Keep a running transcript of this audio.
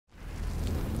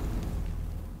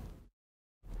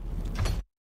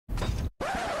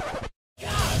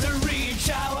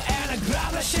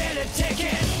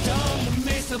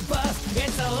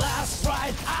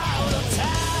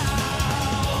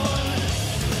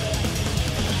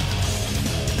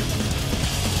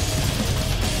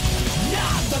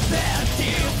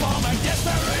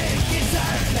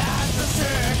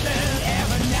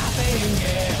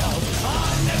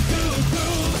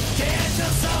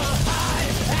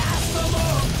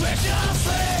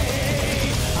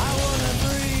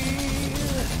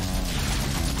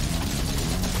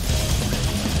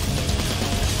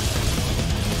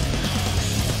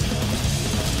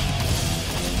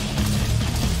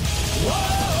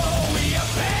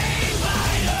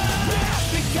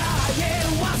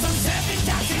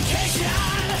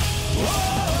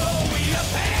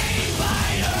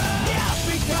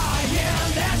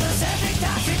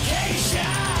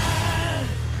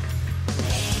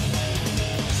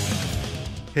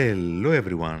Hello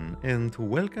everyone and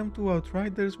welcome to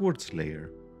Outriders Worldslayer.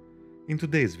 In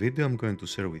today's video I'm going to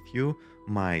share with you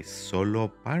my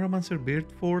solo Pyromancer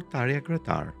build for Tarya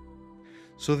Gratar.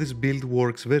 So this build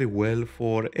works very well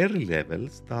for early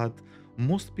levels that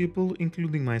most people,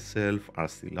 including myself,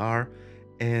 still are,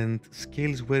 and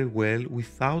scales very well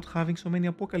without having so many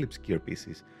apocalypse gear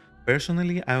pieces.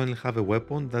 Personally, I only have a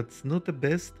weapon that's not the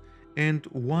best and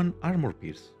one armor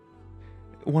piece.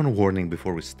 One warning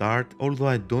before we start: although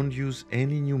I don't use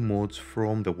any new mods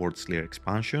from the Worldslayer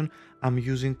expansion, I'm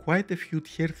using quite a few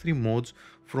tier 3 mods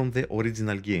from the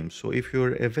original game. So if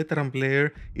you're a veteran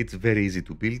player, it's very easy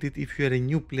to build it. If you're a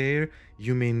new player,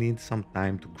 you may need some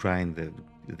time to grind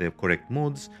the correct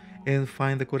mods and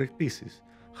find the correct pieces.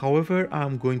 However,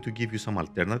 I'm going to give you some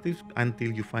alternatives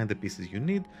until you find the pieces you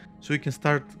need, so you can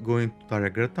start going to Tarya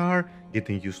Gratar,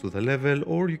 getting used to the level,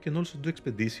 or you can also do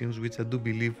expeditions, which I do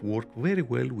believe work very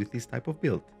well with this type of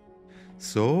build.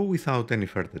 So without any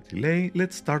further delay,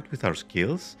 let's start with our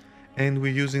skills, and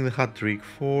we're using the hat trick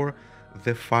for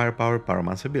the Firepower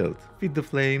Pyromancer build: Feed the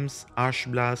Flames, Ash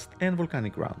Blast and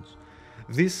Volcanic Rounds.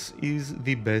 This is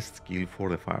the best skill for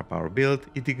the firepower build.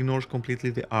 It ignores completely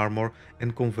the armor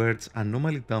and converts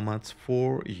anomaly damage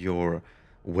for your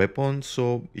weapon.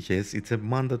 So yes, it's a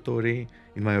mandatory,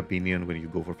 in my opinion, when you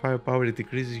go for firepower. It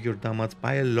increases your damage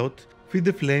by a lot. Feed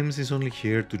the Flames is only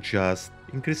here to just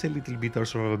increase a little bit our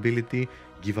survivability,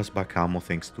 give us back ammo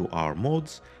thanks to our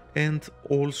mods, and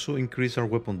also increase our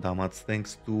weapon damage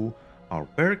thanks to our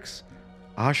perks.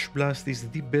 Ash Blast is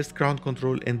the best crowd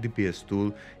control and DPS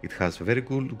tool. It has very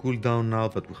good cooldown now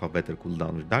that we have better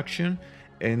cooldown reduction,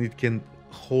 and it can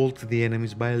hold the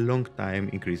enemies by a long time,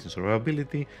 increasing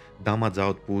survivability, damage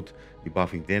output,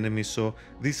 debuffing the enemies. So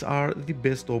these are the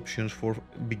best options for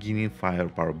beginning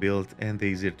firepower build and they're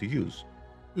easier to use.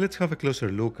 Let's have a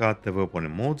closer look at the weapon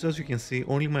and mods. As you can see,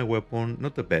 only my weapon,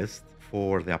 not the best,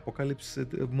 for the Apocalypse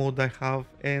mod I have,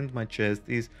 and my chest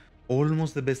is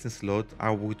almost the best in slot.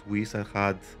 I would wish I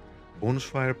had bonus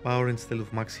firepower instead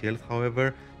of max health.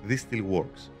 However, this still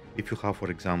works. If you have, for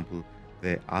example,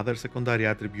 the other secondary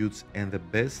attributes and the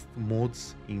best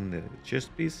mods in the chest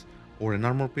piece or an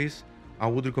armor piece, I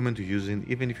would recommend to use it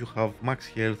even if you have max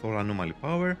health or anomaly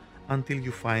power until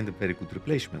you find a very good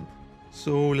replacement.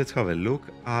 So let's have a look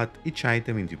at each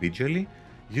item individually.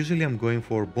 Usually I'm going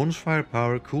for bonus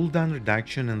firepower, cooldown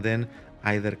reduction, and then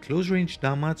either close range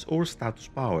damage or status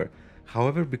power.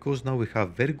 However, because now we have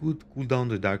very good cooldown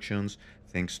reductions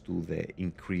thanks to the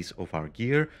increase of our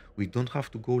gear, we don't have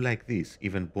to go like this.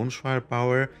 Even bonus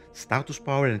firepower, status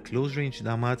power and close range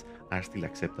damage are still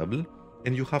acceptable,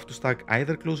 and you have to stack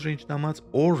either close range damage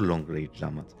or long range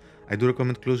damage. I do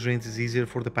recommend close range is easier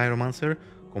for the Pyromancer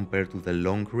compared to the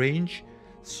long range,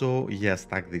 so yeah,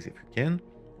 stack this if you can.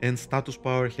 And status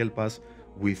power help us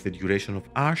with the duration of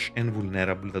Ash and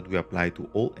vulnerable that we apply to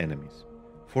all enemies.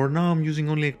 For now I'm using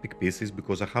only epic pieces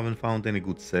because I haven't found any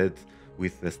good set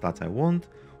with the stats I want.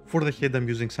 For the head I'm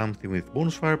using something with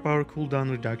bonus firepower, cooldown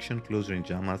reduction, close range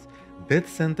damage, death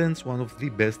sentence, one of the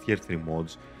best tier 3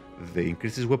 mods. They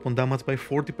increases weapon damage by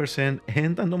 40%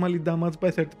 and anomaly damage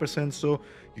by 30%, so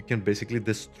you can basically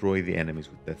destroy the enemies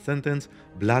with death sentence.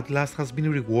 Bloodlust has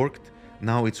been reworked.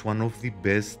 Now it's one of the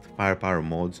best firepower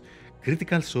mods.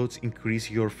 Critical shots increase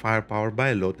your firepower by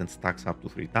a lot and stacks up to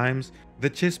 3 times.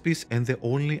 The chest piece and the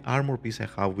only armor piece I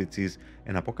have, which is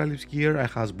an apocalypse gear,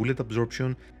 has bullet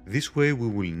absorption. This way we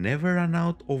will never run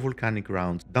out of volcanic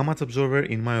rounds. Damage absorber,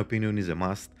 in my opinion, is a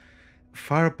must.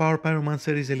 Firepower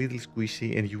Pyromancer is a little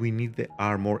squishy and we need the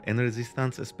armor and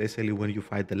resistance, especially when you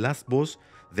fight the last boss,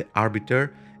 the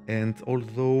Arbiter. And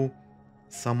although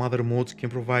some other mods can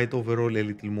provide overall a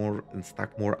little more and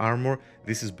stack more armor,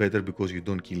 this is better because you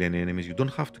don't kill any enemies. You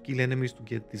don't have to kill enemies to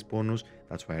get this bonus,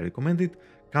 that's why I recommend it.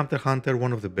 Counter Hunter,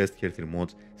 one of the best tier 3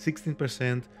 mods,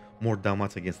 16% more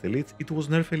damage against elites. It was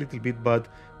nerfed a little bit, but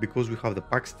because we have the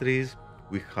Pax Trees,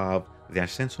 we have the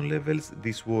Ascension levels,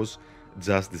 this was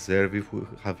just deserved. If we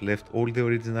have left all the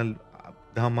original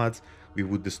damage, we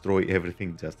would destroy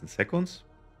everything just in seconds.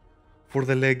 For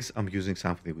the legs, I'm using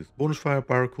something with bonus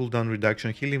firepower, cooldown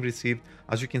reduction, healing received.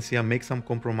 As you can see, I make some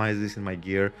compromises in my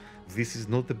gear. This is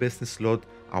not the best in slot.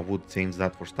 I would change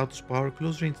that for status power,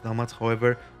 close range damage,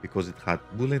 however, because it had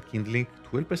bullet kindling,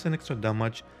 12% extra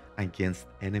damage against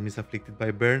enemies afflicted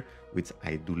by burn, which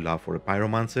I do love for a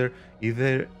Pyromancer.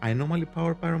 Either I normally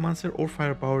power Pyromancer or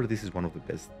Firepower, this is one of the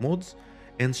best mods.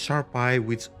 And Sharp Eye,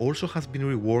 which also has been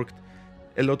reworked.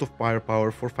 A lot of firepower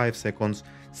for 5 seconds,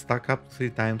 stack up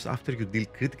 3 times after you deal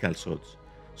critical shots.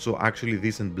 So actually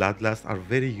this and Bloodlust are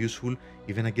very useful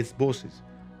even against bosses.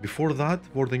 Before that,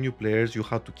 for the new players, you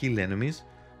had to kill enemies,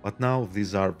 but now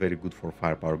these are very good for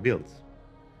firepower builds.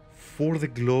 For the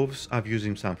gloves, I'm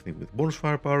using something with bonus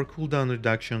firepower, cooldown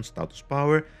reduction, status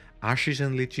power, ashes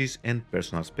and leeches, and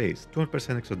personal space.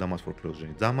 12% extra damage for close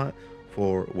range damage,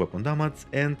 for weapon damage,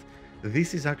 and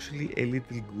this is actually a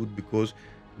little good because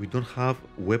we don't have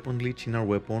weapon leech in our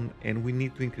weapon and we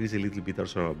need to increase a little bit our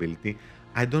survivability.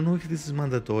 I don't know if this is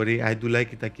mandatory. I do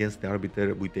like it against the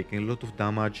Arbiter. We're taking a lot of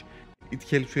damage. It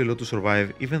helps you a lot to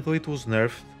survive. Even though it was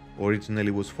nerfed, originally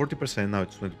it was 40%, now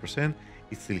it's 20%,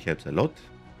 it still helps a lot.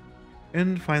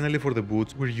 And finally for the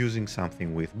boots, we're using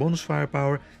something with bonus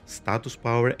firepower, status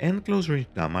power, and close range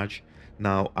damage.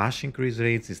 Now Ash increase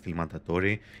rates is still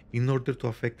mandatory in order to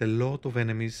affect a lot of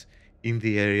enemies in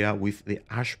the area with the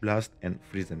Ash Blast and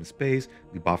freeze them in space,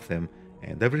 debuff them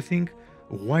and everything.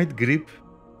 White Grip,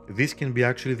 this can be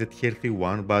actually the tier 3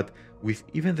 one, but with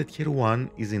even the tier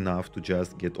 1 is enough to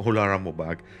just get all our ammo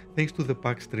back thanks to the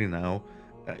Pax Tree now.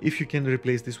 If you can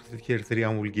replace this with the tier 3,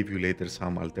 I will give you later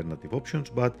some alternative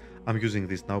options, but I'm using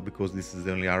this now because this is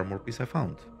the only armor piece I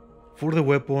found. For the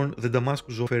weapon, the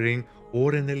Damascus offering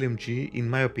or an LMG, in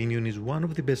my opinion, is one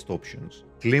of the best options.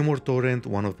 Claymore Torrent,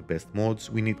 one of the best mods.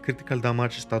 We need critical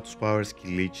damage, status power,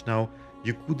 skill leech. Now,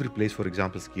 you could replace, for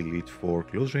example, skill leech for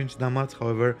close range damage.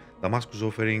 However, Damascus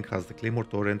offering has the Claymore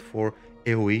Torrent for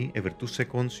AoE. Every 2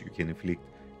 seconds, you can inflict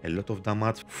a lot of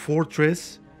damage.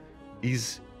 Fortress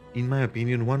is, in my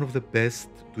opinion, one of the best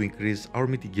to increase our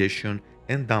mitigation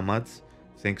and damage.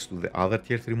 Thanks to the other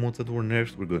tier 3 mods that were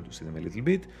nerfed, we're going to see them a little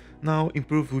bit. Now,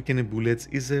 improved weakening bullets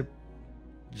is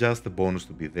just a bonus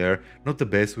to be there. Not the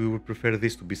best, we would prefer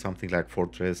this to be something like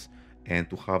Fortress and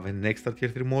to have an extra tier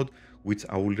 3 mod, which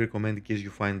I will recommend in case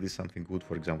you find this something good,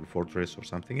 for example Fortress or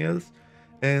something else.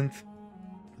 And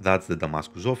that's the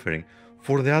Damascus offering.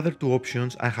 For the other two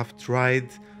options, I have tried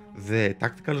the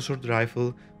Tactical Assault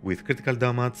Rifle with critical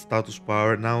damage, status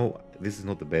power. Now, this is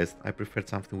not the best. I preferred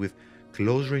something with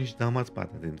close range damage, but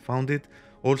I didn't find it.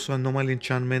 Also, Anomaly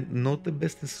Enchantment, not the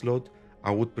best in slot.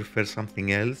 I would prefer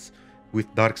something else.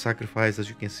 With Dark Sacrifice, as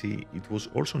you can see, it was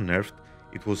also nerfed.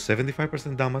 It was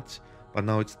 75% damage, but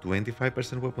now it's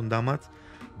 25% weapon damage.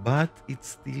 But it's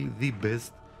still the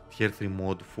best tier 3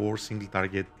 mod for single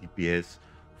target DPS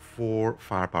for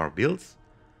firepower builds.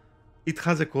 It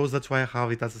has a cost, that's why I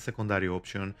have it as a secondary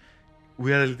option.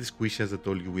 We are a little squishy, as I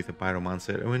told you, with a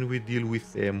Pyromancer, and when we deal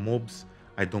with mobs,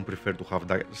 I don't prefer to have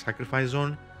Dark Sacrifice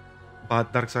on,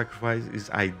 but Dark Sacrifice is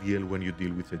ideal when you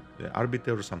deal with an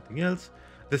Arbiter or something else.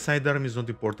 The sidearm is not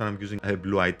important, I'm using a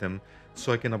blue item,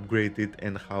 so I can upgrade it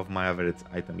and have my average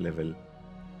item level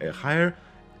higher.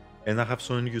 And I have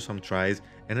shown you some tries,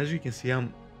 and as you can see,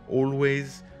 I'm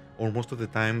always, or most of the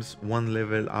times, one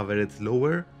level average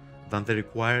lower than the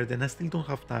required, and I still don't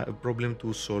have a problem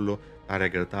to solo Tarya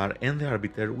Gratar and the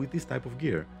Arbiter with this type of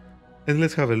gear. And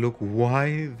let's have a look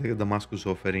why the Damascus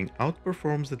offering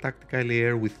outperforms the tactical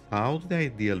layer without the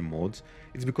ideal mods.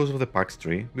 It's because of the Pax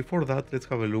Tree. Before that, let's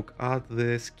have a look at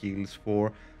the skills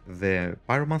for the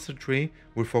Pyromancer tree.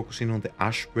 We're focusing on the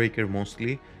Ashbreaker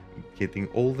mostly, getting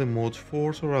all the mods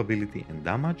for survivability and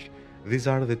damage. These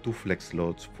are the 2 flex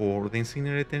slots for the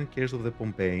Incinerator and Cares of the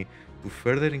Pompeii to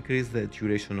further increase the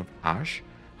duration of Ash.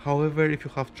 However, if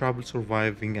you have trouble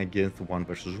surviving against 1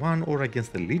 versus 1 or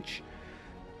against a Lich,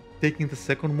 taking the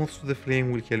second Moths to the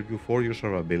Flame will help you for your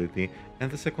survivability,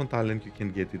 and the second talent you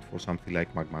can get it for something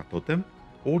like Magma Totem,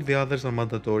 or the others are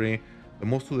mandatory. The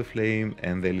Moths to the Flame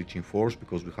and the Leeching Force,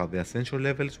 because we have the Ascension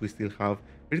levels, we still have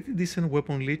pretty decent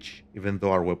weapon Leech, even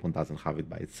though our weapon doesn't have it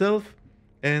by itself.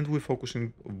 And we're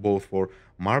focusing both for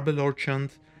Marble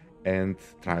Orchard and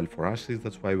Trial for Ashes.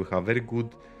 That's why we have very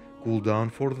good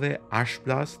cooldown for the Ash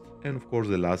Blast, and of course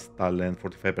the last talent,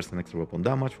 45% extra weapon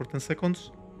damage for 10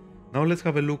 seconds. Now let's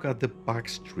have a look at the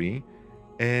Pax Tree,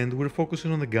 and we're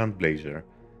focusing on the Gunblazer.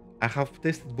 I have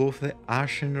tested both the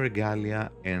Ashen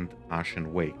Regalia and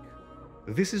Ashen Wake.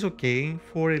 This is okay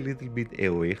for a little bit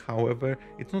AoE, however,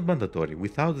 it's not mandatory.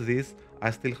 Without this,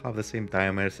 I still have the same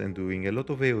timers and doing a lot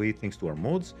of AoE thanks to our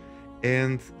mods,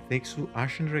 and thanks to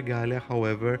Ashen Regalia,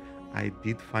 however, I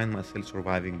did find myself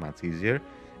surviving much easier,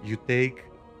 you take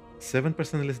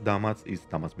 7% less damage, is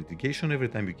damage mitigation every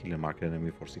time you kill a marked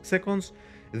enemy for 6 seconds.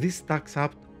 This stacks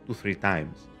up to 3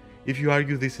 times. If you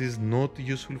argue this is not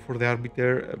useful for the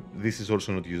Arbiter, this is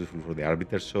also not useful for the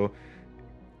Arbiter, so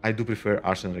I do prefer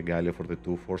Arsenal Regalia for the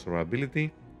 2 for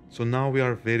survivability. So now we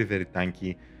are very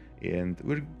tanky and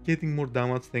we're getting more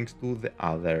damage thanks to the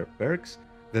other perks.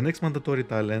 The next mandatory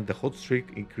talent, the Hot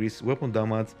Streak, increases weapon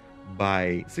damage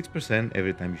by 6%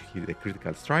 every time you hit a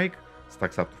critical strike.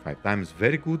 Stacks up to 5 times,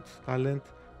 very good talent.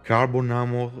 Carbon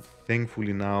ammo,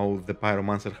 thankfully now the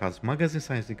Pyromancer has magazine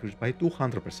size increased by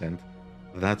 200%.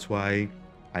 That's why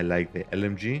I like the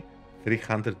LMG,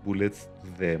 300 bullets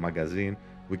to the magazine.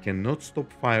 We cannot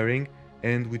stop firing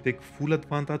and we take full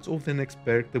advantage of the next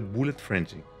perk, the Bullet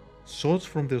Frenzy. Shots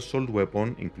from the assault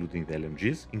weapon, including the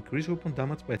LMGs, increase weapon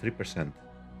damage by 3%.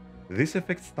 This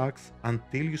effect stacks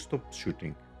until you stop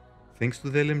shooting. Thanks to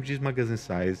the LMG's magazine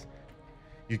size,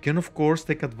 you can of course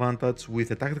take advantage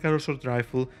with a tactical assault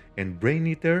rifle and Brain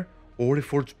Eater or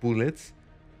reforged bullets.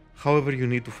 However, you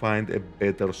need to find a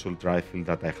better assault rifle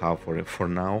that I have for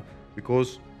now,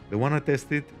 because the one I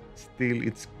tested, still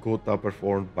it's got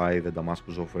outperformed by the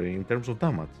Damascus offering in terms of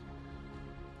damage.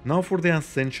 Now for the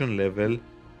Ascension level,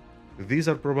 these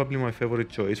are probably my favorite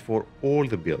choice for all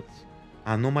the builds.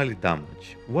 Anomaly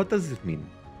damage. What does it mean?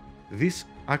 This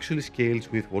actually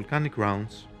scales with volcanic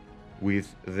rounds,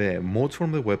 with the mods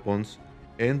from the weapons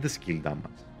and the skill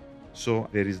damage. So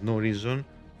there is no reason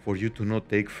for you to not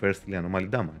take firstly anomaly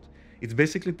damage. It's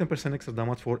basically 10% extra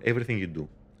damage for everything you do,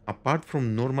 apart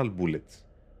from normal bullets.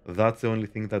 That's the only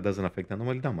thing that doesn't affect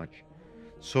anomaly damage.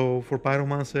 So for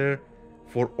Pyromancer,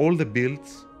 for all the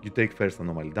builds, you take first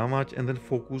anomaly damage and then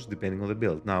focus depending on the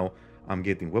build. Now I'm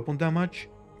getting weapon damage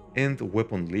and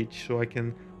weapon leech, so I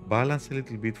can balance a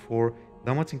little bit for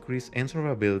damage increase and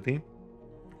survivability.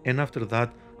 And after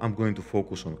that, I'm going to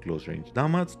focus on close range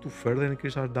damage to further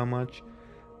increase our damage,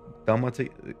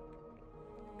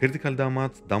 critical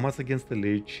damage, damage against the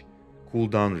leech,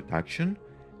 cooldown reduction.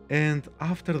 And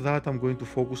after that, I'm going to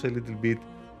focus a little bit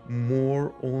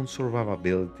more on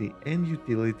survivability and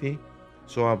utility.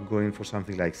 So I'm going for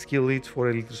something like skill leech for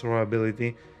a little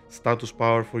survivability, status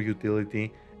power for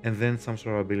utility, and then some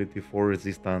survivability for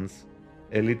resistance,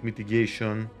 elite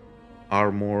mitigation,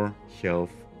 armor,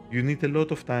 health. You need a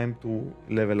lot of time to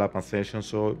level up Ascension,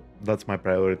 so that's my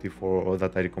priority for, or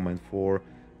that I recommend for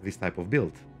this type of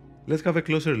build. Let's have a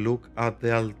closer look at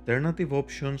the alternative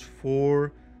options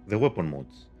for the weapon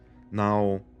mods.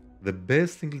 Now, the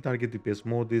best single target DPS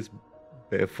mod is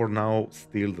for now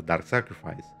still the Dark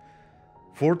Sacrifice.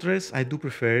 Fortress, I do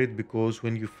prefer it because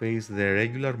when you face the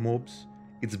regular mobs,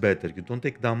 it's better. You don't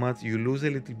take damage, you lose a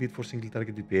little bit for single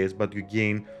target DPS, but you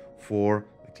gain for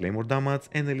the claymore damage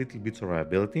and a little bit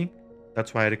survivability.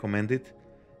 That's why I recommend it,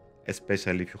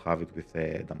 especially if you have it with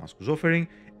the Damascus offering,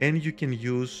 and you can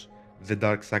use the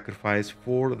Dark Sacrifice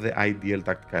for the ideal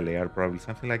tactical AR, probably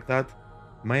something like that.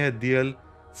 My ideal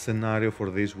scenario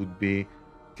for this would be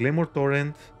Claymore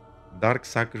Torrent, Dark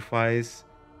Sacrifice,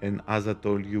 and as I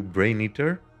told you, Brain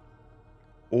Eater.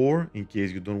 Or in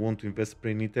case you don't want to invest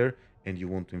Brain Eater and you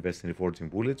want to invest in reforging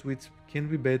bullets, which can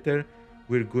be better,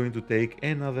 we're going to take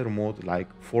another mod like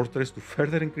Fortress to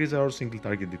further increase our single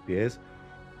target DPS,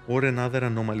 or another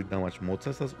anomaly damage mod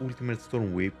such as Ultimate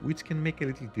Storm Whip, which can make a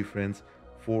little difference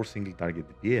for single target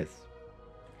DPS.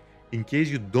 In case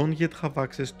you don't yet have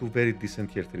access to very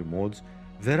decent tier 3 mods,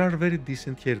 there are very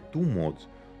decent tier 2 mods.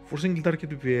 For single target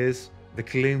DPS, the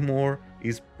Claymore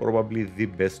is probably the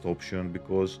best option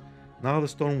because now the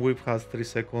Storm Whip has 3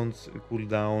 seconds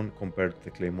cooldown compared to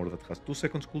the Claymore that has 2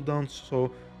 seconds cooldown,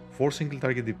 so for single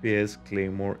target DPS,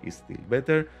 Claymore is still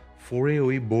better. For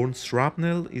AoE, Born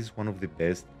Shrapnel is one of the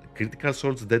best. Critical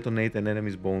shots detonate an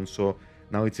enemy's bones, so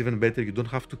now it's even better. You don't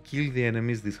have to kill the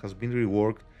enemies. This has been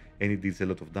reworked and it deals a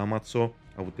lot of damage, so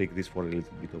I would take this for a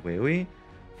little bit of AoE.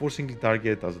 For single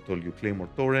target, as I told you, Claymore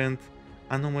Torrent.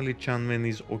 Anomaly Enchantment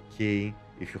is okay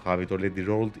if you have it already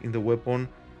rolled in the weapon.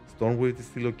 Stormwave is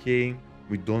still okay.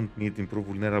 We don't need improved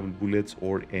vulnerable bullets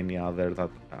or any other that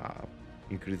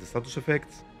increase the status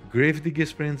effects.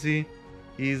 Gravedigger's Frenzy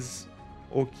is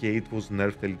okay, it was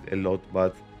nerfed a lot,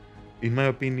 but in my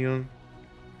opinion,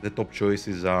 the top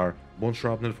choices are Bone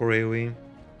Shrapnel for AoE,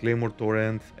 Claymore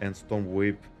Torrent and Storm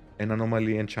Whip, and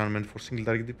Anomaly Enchantment for single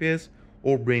target DPS,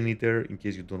 or Brain Eater in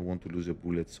case you don't want to lose a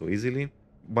bullet so easily.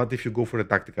 But if you go for a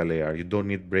tactical AR, you don't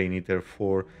need Brain Eater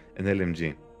for an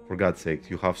LMG. For God's sake,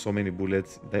 you have so many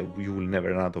bullets that you will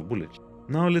never run out of bullets.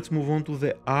 Now let's move on to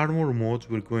the armor mods.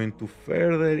 We're going to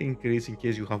further increase in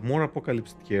case you have more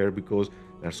apocalypse gear, because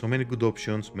there are so many good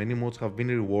options. Many mods have been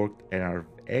reworked and are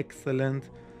excellent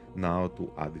now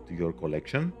to add it to your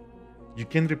collection. You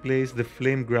can replace the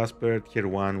Flame Grasper tier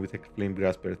 1 with a Flame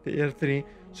Grasper tier 3,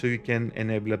 so you can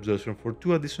enable absorption for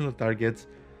 2 additional targets.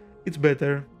 It's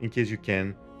better in case you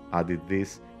can add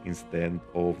this instead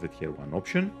of the tier 1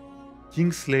 option.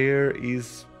 Kingslayer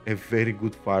is a very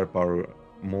good firepower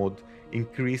mod,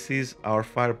 increases our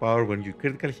firepower when you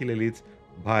critical heal elites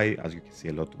by, as you can see,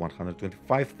 a lot,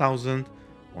 125,000,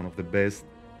 one of the best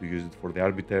to use it for the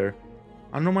Arbiter.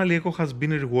 Anomaly Echo has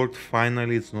been reworked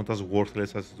finally, it's not as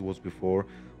worthless as it was before,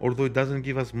 although it doesn't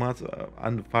give as much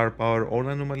firepower or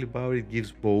anomaly power, it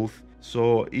gives both.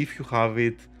 So if you have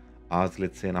it as,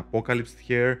 let's say, an Apocalypse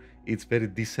here, it's very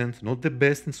decent, not the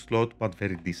best in slot, but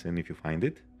very decent if you find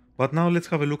it. But now let's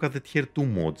have a look at the tier 2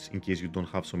 mods, in case you don't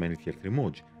have so many tier 3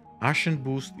 mods. Ashen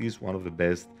Boost is one of the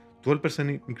best,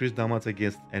 12% increased damage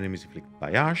against enemies inflicted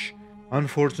by Ash.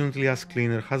 Unfortunately, Ash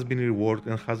Cleaner has been reworked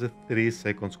and has a 3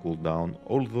 seconds cooldown,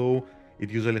 although it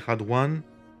usually had 1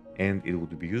 and it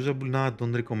would be usable now. I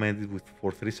don't recommend it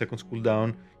for 3 seconds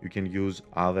cooldown. You can use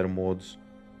other mods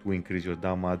to increase your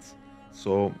damage,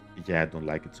 so yeah, I don't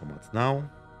like it so much now.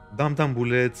 Dum Dum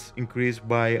Bullets increase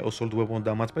by assault weapon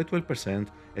damage by 12%,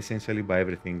 essentially by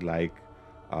everything like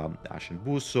Ashen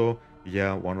Boost, so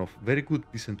yeah, one of very good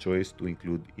decent choice to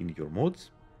include in your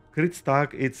mods. Crit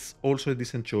Stack, it's also a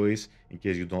decent choice in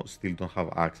case you still don't have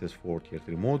access for tier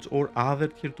 3 mods or other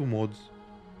tier 2 mods.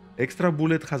 Extra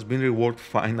Bullet has been reworked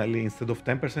finally. Instead of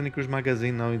 10% increased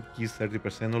magazine, now it gives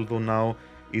 30%, although now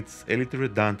it's a little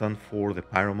redundant for the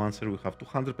Pyromancer. We have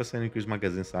 200% increased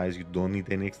magazine size, you don't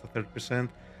need any extra 30%,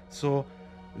 so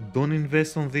don't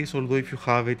invest on this, although if you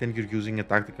have it and you're using a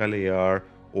tactical AR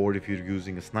or if you're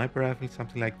using a sniper rifle,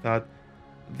 something like that,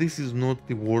 this is not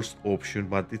the worst option,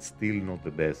 but it's still not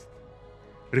the best.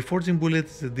 Reforging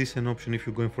Bullets is a decent option if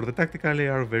you're going for the tactical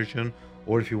AR version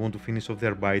or if you want to finish off the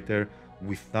Arbiter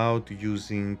without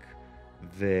using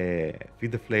the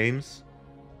Feed the Flames,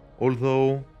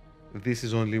 although this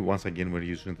is only, once again, we're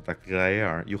using the tactical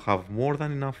AR. You have more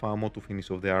than enough ammo to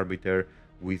finish off the Arbiter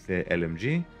with the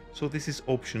LMG, so this is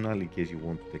optional in case you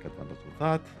want to take advantage of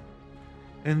that.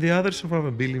 And the other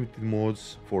survivability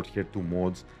mods for tier 2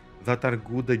 mods that are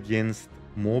good against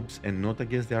mobs and not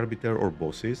against the Arbiter or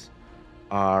bosses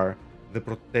are the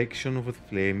protection of the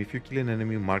flame. If you kill an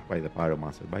enemy marked by the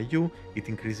Pyromancer by you, it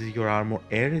increases your armor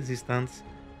air resistance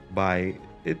by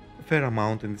a fair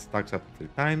amount and it stacks up to 3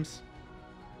 times.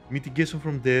 Mitigation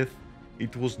from death,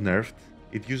 it was nerfed.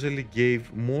 It usually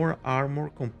gave more armor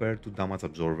compared to damage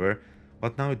absorber,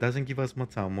 but now it doesn't give as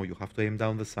much ammo. You have to aim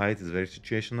down the sights, it's very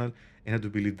situational, and I do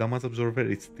believe damage absorber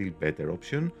is still better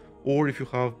option. Or if you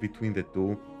have between the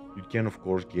two, you can of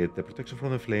course get the protection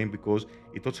from the flame because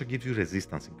it also gives you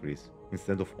resistance increase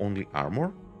instead of only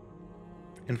armor.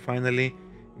 And finally,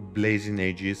 Blazing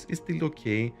Aegis is still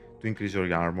okay to increase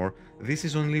your armor. This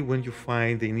is only when you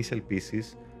find the initial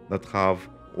pieces that have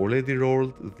already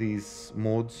rolled these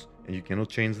mods and you cannot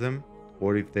change them,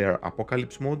 or if they are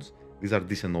apocalypse mods, these are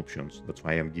decent options. That's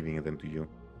why I'm giving them to you.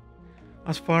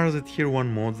 As far as the tier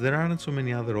 1 mods, there aren't so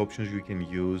many other options you can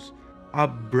use.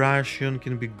 Abrasion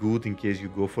can be good in case you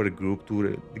go for a group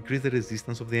to decrease the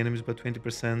resistance of the enemies by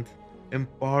 20%.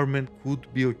 Empowerment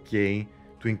could be okay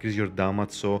to increase your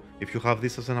damage, so if you have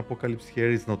this as an apocalypse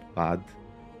here, it's not bad,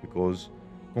 because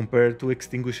compared to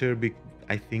Extinguisher,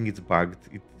 I think it's bugged.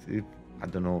 It I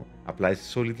don't know, applies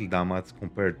so little damage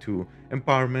compared to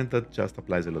Empowerment that just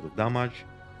applies a lot of damage.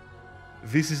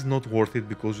 This is not worth it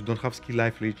because we don't have skill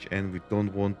life leech and we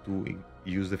don't want to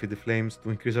use the Feed the Flames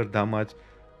to increase our damage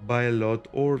by a lot,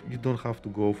 or you don't have to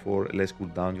go for less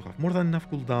cooldown. You have more than enough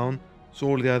cooldown, so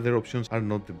all the other options are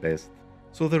not the best.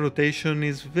 So the rotation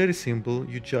is very simple.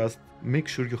 You just make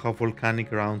sure you have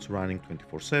volcanic rounds running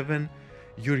 24/7.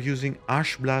 You're using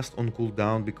Ash Blast on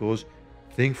cooldown because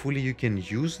thankfully you can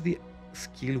use the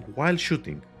skill while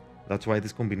shooting. That's why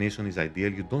this combination is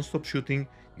ideal. You don't stop shooting,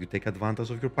 you take advantage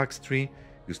of your Pax Tree,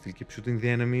 you still keep shooting the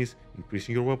enemies,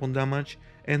 increasing your weapon damage,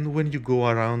 and when you go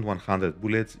around 100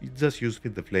 bullets, you just use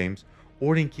Feed the Flames,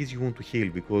 or in case you want to heal,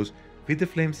 because Feed the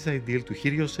Flames is ideal to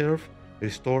heal yourself,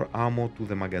 restore ammo to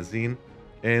the magazine,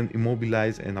 and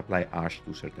immobilize and apply Ash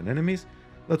to certain enemies.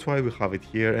 That's why we have it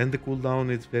here, and the cooldown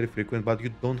is very frequent, but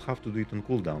you don't have to do it on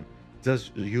cooldown.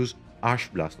 Just use Ash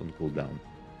Blast on cooldown.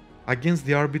 Against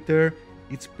the Arbiter,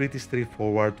 it's pretty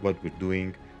straightforward what we're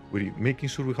doing. We're making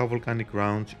sure we have volcanic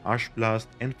rounds, Ash Blast,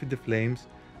 and Feed the Flames.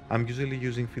 I'm usually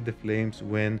using Feed the Flames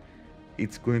when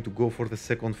it's going to go for the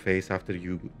second phase after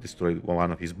you destroy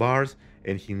one of his bars,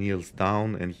 and he kneels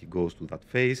down and he goes to that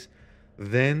phase.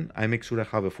 Then I make sure I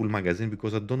have a full magazine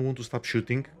because I don't want to stop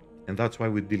shooting, and that's why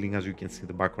we're dealing, as you can see in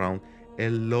the background, a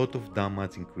lot of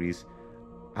damage increase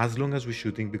as long as we're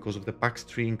shooting because of the Pax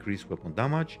Tree increased weapon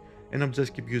damage and I'm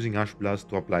just keep using Ash Blast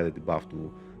to apply the debuff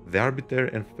to the Arbiter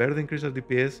and further increase our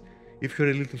DPS. If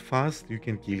you're a little fast, you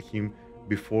can kill him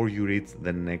before you reach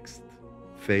the next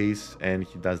phase and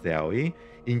he does the AoE.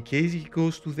 In case he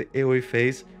goes to the AoE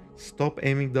phase, stop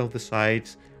aiming down the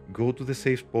sides, go to the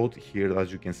safe spot here,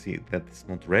 as you can see that it's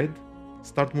not red,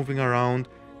 start moving around,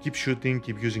 keep shooting,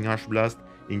 keep using Ash Blast.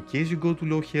 In case you go to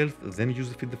low health, then use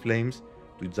the Feed the Flames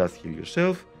to just heal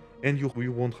yourself, and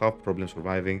you won't have problems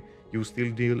surviving. You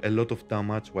still deal a lot of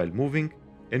damage while moving,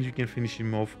 and you can finish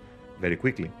him off very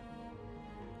quickly.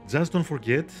 Just don't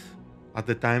forget, at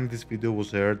the time this video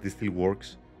was aired, this still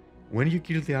works. When you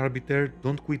kill the Arbiter,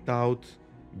 don't quit out,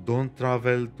 don't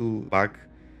travel back.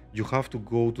 You have to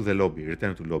go to the lobby,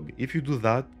 return to lobby. If you do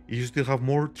that, you still have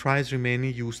more tries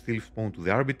remaining, you still spawn to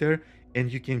the Arbiter,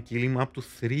 and you can kill him up to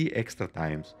 3 extra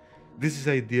times. This is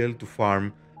ideal to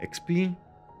farm XP,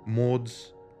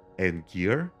 mods, and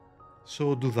gear.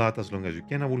 So do that as long as you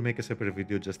can. I will make a separate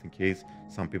video just in case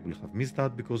some people have missed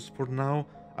that, because for now,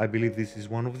 I believe this is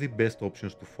one of the best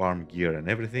options to farm gear and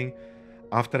everything.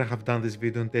 After I have done this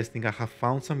video and testing, I have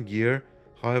found some gear.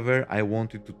 However, I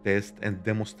wanted to test and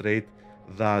demonstrate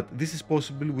that this is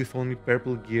possible with only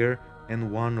purple gear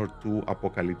and 1 or 2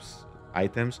 Apocalypse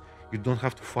items. You don't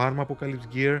have to farm Apocalypse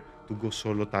gear to go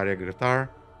solo Tarya Gratar.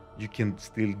 You can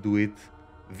still do it.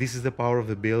 This is the power of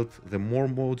the build. The more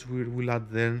modes we will add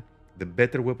then, the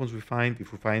better weapons we find.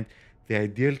 If we find the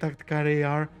ideal tactical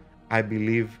AR, I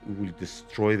believe we will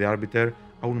destroy the Arbiter.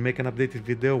 I will make an updated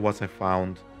video once I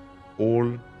found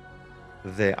all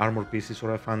the armor pieces,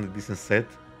 or I found a decent set,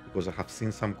 because I have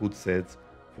seen some good sets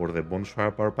for the bonus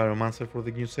firepower Pyromancer for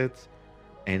the new sets,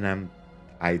 and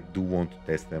I do want to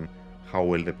test them, how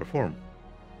well they perform.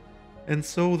 And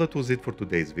so that was it for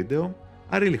today's video.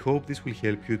 I really hope this will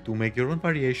help you to make your own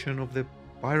variation of the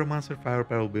Pyromancer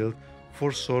firepower build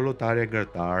for solo Tarya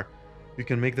Gratar. You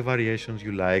can make the variations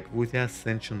you like with the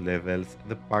Ascension levels,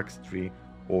 the Pax Tree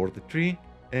or the tree,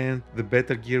 and the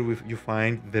better gear you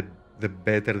find, the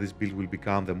better this build will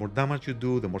become. The more damage you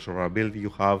do, the more survivability you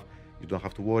have. You don't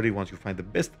have to worry. Once you find the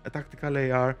best tactical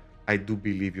AR, I do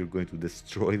believe you're going to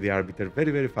destroy the Arbiter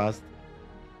very, very fast.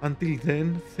 Until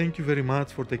then, thank you very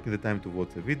much for taking the time to watch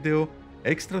the video.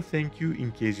 Extra thank you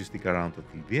in case you stick around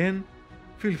until the end.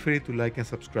 Feel free to like and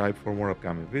subscribe for more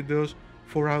upcoming videos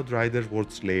for Outriders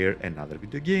Worldslayer and other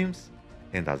video games.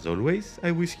 And as always,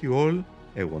 I wish you all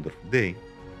a wonderful day.